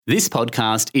This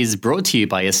podcast is brought to you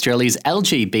by Australia's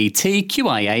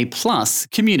LGBTQIA+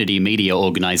 community media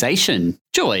organisation,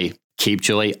 Joy. Keep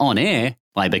Joy on air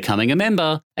by becoming a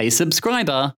member, a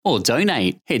subscriber, or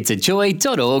donate. Head to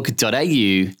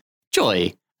joy.org.au.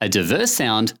 Joy, a diverse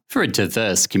sound for a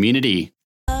diverse community.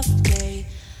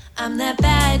 I'm that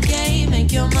bad gay,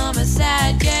 make your mama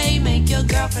sad gay, make your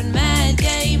girlfriend mad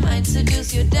gay, might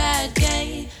seduce your dad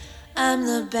gay. I'm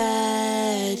the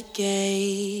bad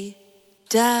gay.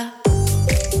 Da.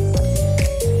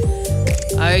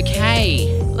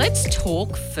 Okay, let's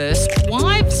talk First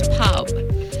Wives Pub.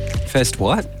 First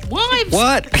what? Wives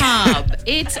What? Pub.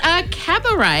 It's a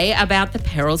cabaret about the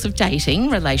perils of dating,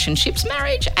 relationships,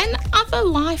 marriage, and other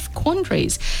life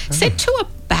quandaries, set to a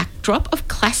backdrop of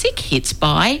classic hits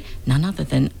by none other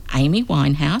than Amy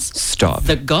Winehouse, Stop.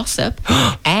 The Gossip,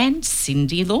 and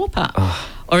Cyndi Lauper.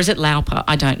 Or is it Lauper?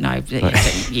 I don't know.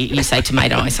 You say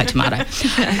tomato, I say tomato.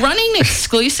 Running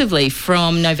exclusively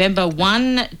from November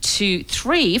 1 to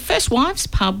 3, First Wives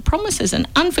Pub promises an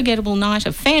unforgettable night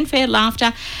of fanfare,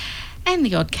 laughter, and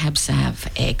the odd cab sav.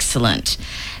 Excellent.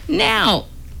 Now,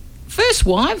 First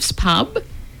Wives Pub,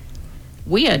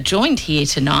 we are joined here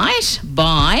tonight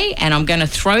by, and I'm going to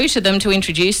throw to them to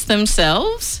introduce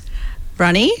themselves,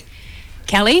 Ronnie,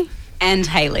 Kelly, and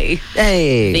Hayley.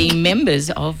 Hey. the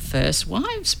members of First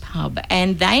Wives Pub,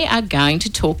 and they are going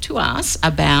to talk to us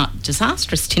about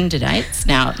disastrous Tinder dates.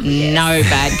 Now, no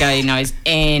bad guy knows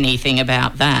anything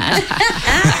about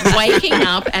that. Waking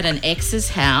up at an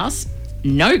ex's house,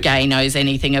 no gay knows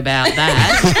anything about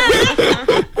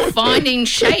that. Finding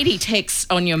shady texts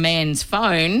on your man's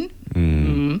phone,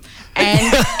 and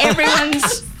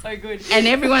everyone's and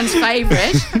everyone's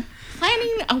favourite,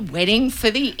 planning a wedding for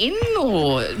the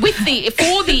in-laws,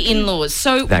 for the in-laws.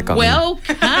 So That got me.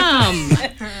 welcome.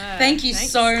 Thank you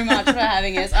so much for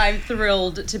having us. I'm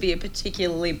thrilled to be a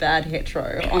particularly bad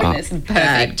hetero on this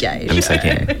bad gay show. I'm so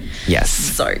keen. Yes.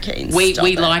 So keen. We Stop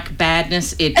it. like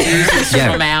badness. It oozes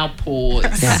Yeah. from our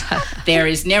pores. There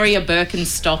is nary a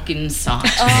Birkenstock in sight,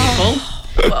 people.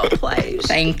 Well played.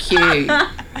 Thank you.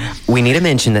 We need to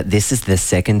mention that this is the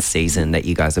second season that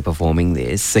you guys are performing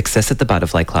this. Success at the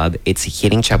Butterfly Club. It's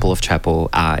hitting Chapel of Chapel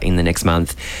in the next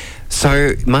month. So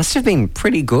it must have been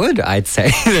pretty good, I'd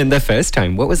say, than the first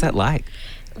time. What was that like?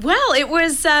 Well, it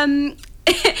was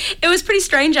it was pretty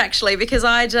strange actually because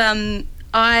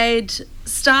I'd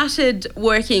started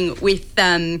working with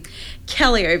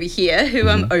Kelly over here, who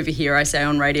over here I say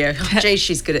on radio. Oh, geez,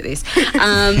 she's good at this.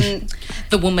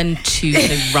 The woman to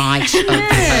the right of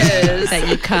her. that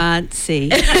you can't see.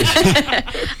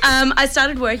 I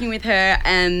started working with her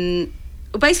and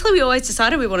basically we always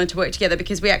decided we wanted to work together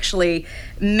because we actually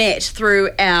met through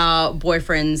our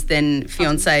boyfriends, then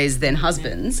fiancés, then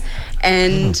husbands.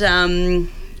 And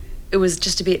it was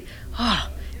just a bit, oh,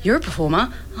 you're a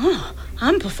performer. Oh,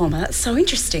 I'm a performer. That's so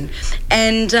interesting.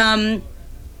 And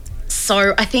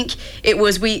so I think it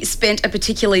was, we spent a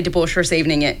particularly debaucherous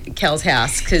evening at Kel's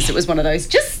house because it was one of those,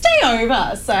 just stay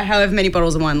over. So however many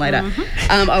bottles of wine later,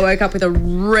 I woke up with a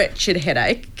wretched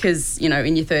headache because, you know,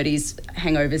 in your 30s,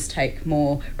 hangovers take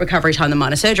more recovery time than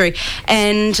minor surgery.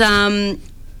 And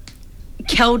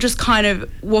Kel just kind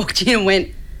of walked in and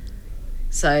went,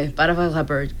 so Butterfly Club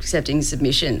are accepting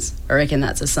submissions. I reckon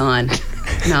that's a sign.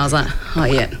 And I was like, oh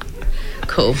yeah.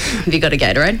 Cool. Have you got a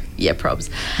Gatorade? Yeah, probs.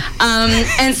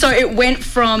 And so it went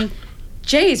from,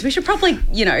 geez, we should probably,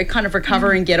 you know, kind of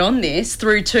recover and get on this,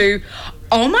 through to,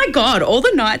 oh my God, all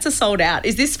the nights are sold out.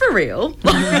 Is this for real?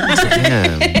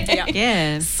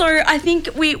 Yeah. So I think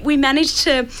we managed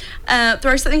to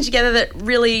throw something together that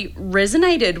really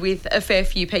resonated with a fair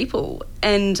few people.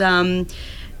 And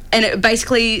it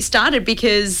basically started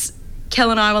because Kel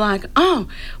and I were like, oh,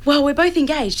 well, we're both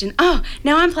engaged and, oh,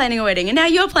 now I'm planning a wedding and now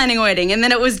you're planning a wedding. And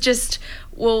then it was just,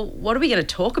 well, what are we going to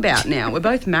talk about now? We're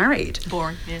both married.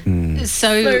 Boring, yeah.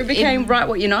 So it became write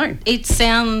what you know. It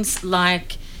sounds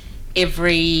like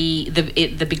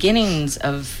the beginnings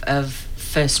of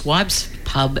First Wives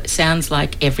Pub sounds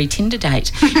like every Tinder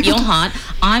date. You're hot,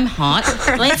 I'm hot,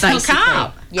 let's hook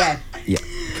up. Yeah. Yeah.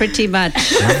 Pretty much.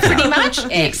 Pretty much.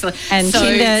 Excellent. And so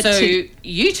Tinder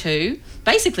you two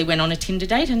basically went on a Tinder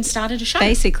date and started a show.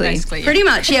 Basically. Pretty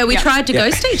much, yeah. We tried to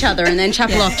ghost each other and then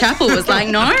Chapel off Chapel was like,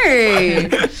 no.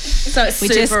 So it's We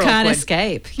super just can't awkward.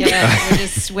 escape. Yeah,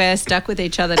 we're stuck with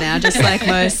each other now, just like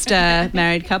most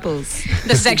married couples.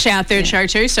 This is actually our third show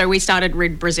too. So we started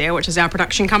Red Brazier, which is our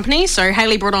production company. So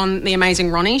Hayley brought on the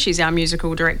amazing Ronnie. She's our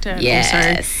musical director. Yes.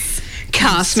 Also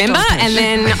cast member, and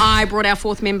then I brought our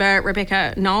fourth member,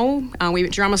 Rebecca Knoll. We went to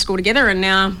drama school together, and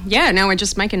now we're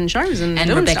just making shows and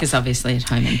doing Rebecca's stuff. obviously at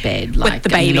home in bed, like with the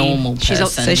baby. a normal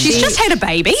person. She's just had a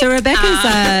baby. So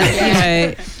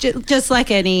Rebecca's, just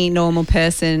like any normal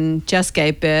person, just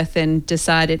gave birth and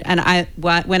decided. And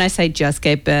when I say just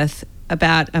gave birth,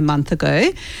 about a month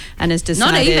ago, and has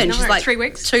decided. Not even. She's like 3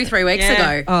 weeks. 2-3 weeks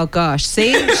ago. Oh gosh,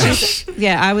 see,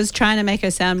 I was trying to make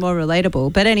her sound more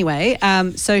relatable, but anyway,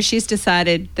 so she's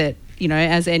decided that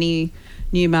as any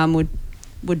new mum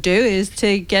would do, is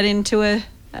to get into a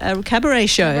cabaret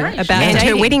show about and dating.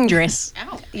 her wedding dress.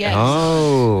 Yes.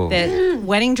 Oh. That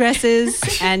wedding dresses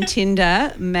and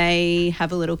Tinder may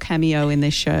have a little cameo in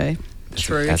this show.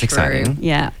 True. That's exciting.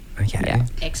 Yeah. Okay. Yeah.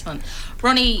 Excellent.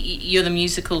 Ronnie, you're the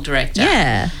musical director.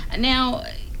 Yeah. Now,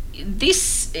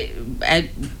 this,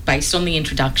 based on the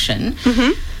introduction,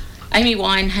 Mm-hmm. Amy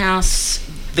Winehouse,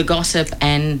 The Gossip,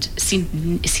 and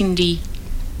Cyndi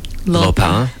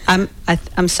Lauper.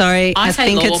 I'm sorry. I say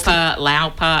think Lauper,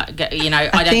 Lauper. I don't think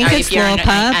know it's if you're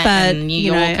Lauper, a but, New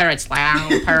Yorker, it's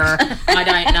Lauper. I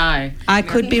don't know. I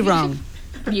could be wrong.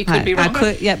 You could be wrong. I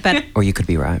could, yeah, but Or you could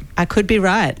be right. I could be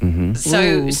right. Mm-hmm.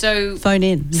 So Phone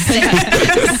in.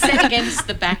 set against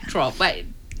the backdrop. But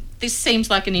this seems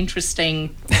like an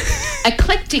interesting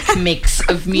eclectic mix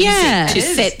of music to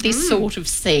set this sort of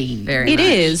scene. Very It much.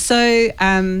 is. So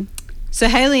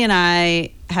Hayley and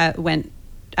I have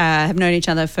known each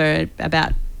other for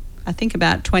about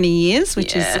 20 years,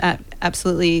 which is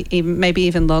absolutely maybe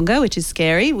even longer, which is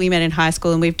scary. We met in high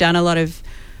school, and we've done a lot of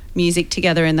music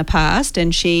together in the past.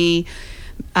 And she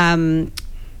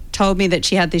told me that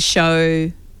she had this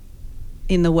show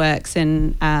in the works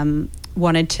and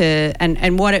wanted to,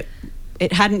 and what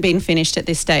it hadn't been finished at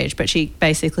this stage, but she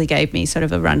basically gave me sort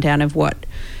of a rundown of what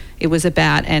it was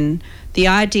about. And the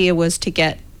idea was to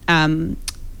get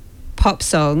pop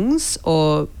songs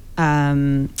or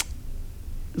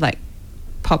like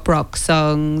pop rock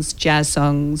songs, jazz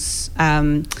songs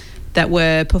that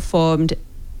were performed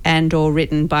and or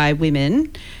written by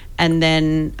women, and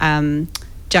then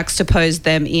juxtapose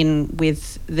them in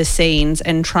with the scenes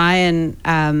and try and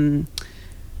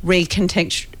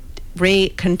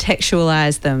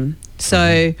recontextualize them.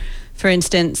 So, for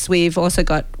instance, we've also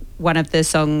got one of the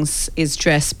songs is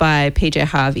Dressed by PJ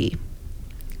Harvey,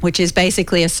 which is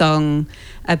basically a song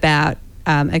about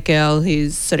a girl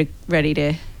who's sort of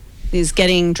is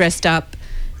getting dressed up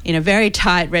in a very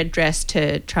tight red dress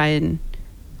to try and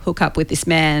hook up with this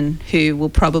man who will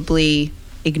probably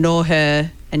ignore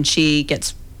her, and she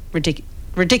gets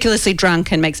ridiculously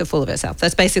drunk and makes a fool of herself.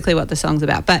 That's basically what the song's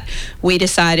about. But we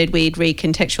decided we'd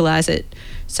recontextualize it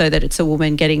so that it's a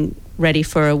woman getting ready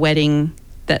for a wedding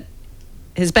that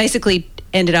has basically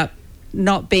ended up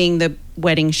not being the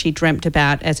wedding she dreamt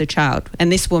about as a child.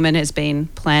 And this woman has been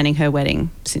planning her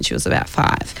wedding since she was about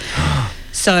 5.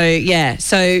 So, yeah.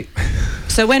 So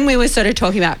when we were sort of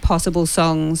talking about possible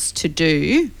songs to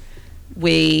do,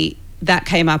 that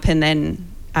came up, and then,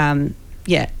 a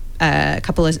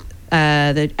couple of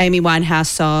the Amy Winehouse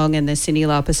song and the Cyndi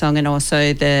Lauper song, and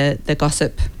also the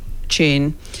Gossip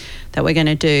tune that we're going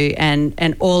to do.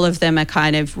 And all of them are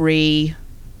kind of revitalized,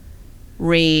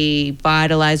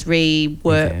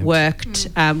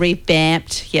 reworked,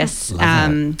 revamped, yes,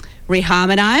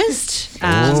 reharmonized.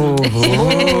 All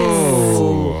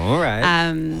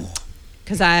right.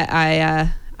 Because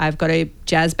I've got a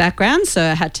jazz background, so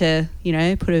I had to,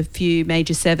 put a few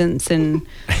major sevenths and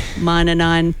minor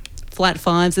 9 flat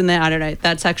 5s in there. I don't know.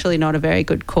 That's actually not a very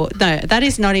good chord. No, that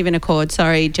is not even a chord.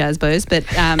 Sorry, jazz bows, but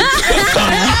bad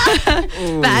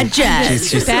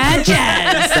jazz. Bad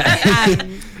jazz.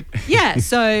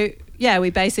 We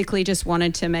basically just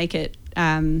wanted to make it,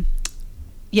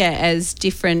 as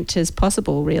different as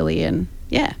possible, really, and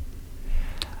yeah.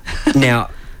 Now,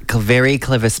 very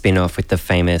clever spin-off with the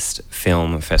famous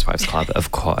film First Wives Club,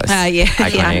 of course. Yeah.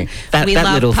 Iconic. That We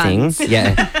love little puns. thing.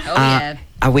 Yeah. Yeah.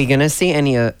 Are we going to see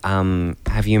any,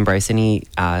 have you embraced any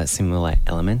similar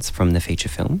elements from the feature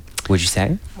film, would you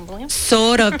say?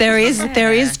 Sort of. There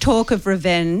is talk of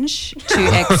revenge to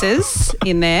exes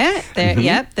in there. There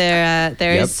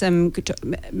is some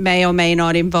may or may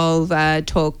not involve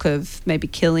talk of maybe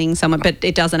killing someone, but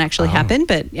it doesn't actually happen.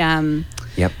 But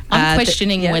Yep. I'm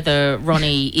questioning whether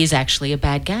Ronnie is actually a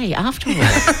bad gay after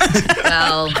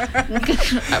all.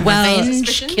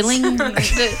 Revenge, killing,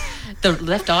 the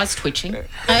left eye's twitching.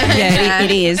 Yeah,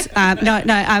 it is. No,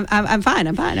 I'm fine.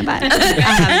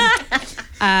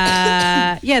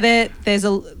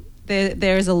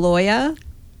 There is a lawyer.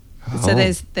 So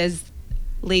there's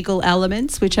legal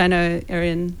elements which I know are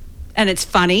in, and it's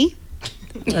funny.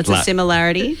 That's a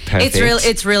similarity. Perfect.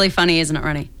 It's really funny, isn't it,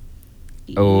 Ronnie?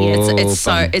 Oh,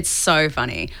 It's so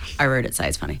funny. I wrote it. Say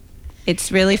it's funny.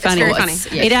 It's really funny. very funny.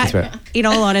 Yeah. It, right. In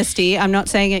all honesty, I'm not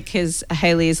saying it because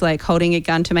Hayley is like holding a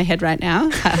gun to my head right now,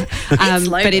 but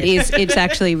it's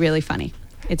actually really funny.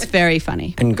 It's very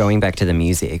funny. And going back to the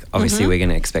music, obviously we're going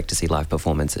to expect to see live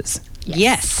performances.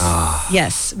 Yes.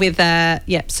 Yes. With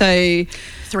So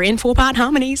 3 and 4 part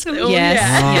harmonies. yes.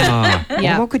 Ah,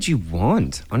 Yeah. What could you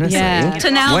want, honestly? Yeah.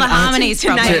 To nail What the harmonies,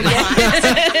 probably.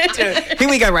 Here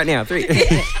we go right now. 3.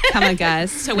 Come on, guys.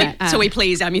 So we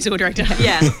please our musical director.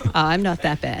 Yeah. Oh, I'm not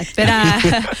that bad.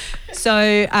 But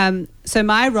so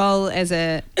my role as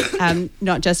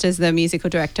not just as the musical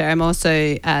director, I'm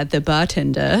also the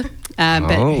bartender,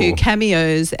 but who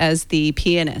cameos as the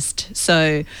pianist.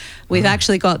 So we've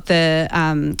actually got the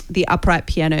upright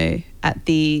piano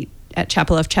at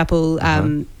Chapel of Chapel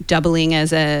doubling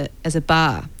as a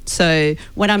bar. So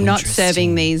when I'm not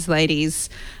serving these ladies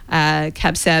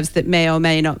cab savs that may or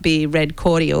may not be red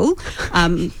cordial,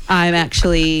 I'm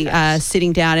actually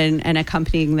sitting down and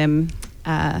accompanying them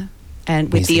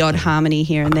and with the odd harmony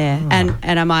here and there.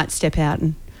 And I might step out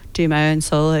and do my own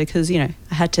solo because, I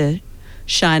had to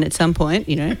shine at some point,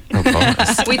 Of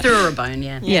course. We threw her a bone,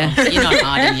 yeah. Yeah. You're not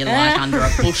hiding your life under a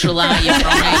bushel, are you,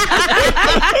 Ronnie?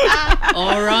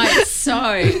 All right,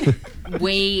 so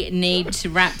we need to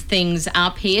wrap things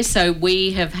up here. So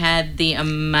we have had the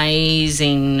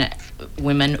amazing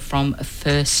women from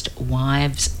First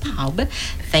Wives Pub.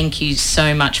 Thank you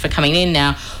so much for coming in.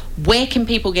 Now, where can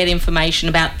people get information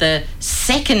about the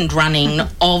second running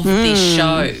of this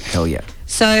show? Hell yeah.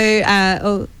 So,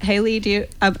 Hayley, do you?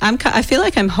 I feel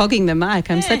like I'm hogging the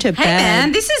mic. I'm such a Hey, bad.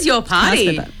 man, this is your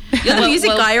party. husband. You're the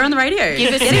music guy. You're on the radio.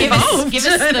 Give us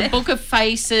the Book of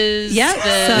Faces, Yeah,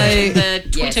 the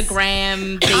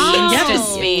Twittergram, the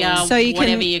Instasphere, So you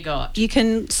whatever can- you got. You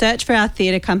can search for our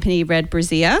theatre company, Red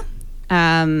Brazier,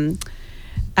 on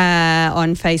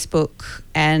Facebook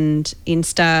and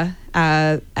Insta.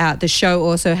 The show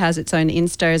also has its own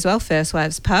Insta as well, First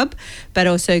Wives Pub, but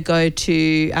also go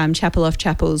to Chapel of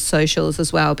Chapel's socials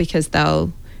as well because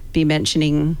they'll be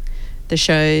mentioning the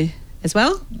show as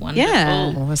well. Wonderful.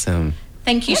 Yeah. Awesome.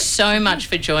 Thank you so much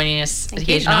for joining us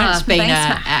here you. tonight. It's been Thanks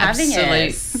an for having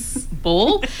absolute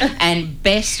ball, and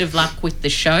best of luck with the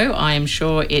show. I am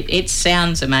sure it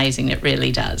sounds amazing. It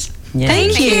really does. Yeah.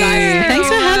 Thank you. Thanks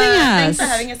for having us. Thanks for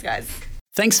having us, guys.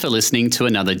 Thanks for listening to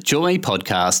another Joy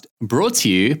podcast brought to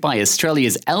you by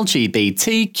Australia's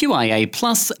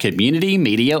LGBTQIA+ community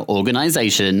media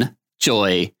organisation,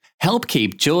 Joy. Help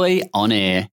keep Joy on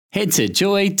air. Head to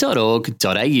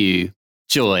joy.org.au.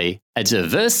 Joy, a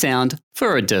diverse sound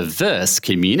for a diverse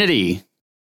community.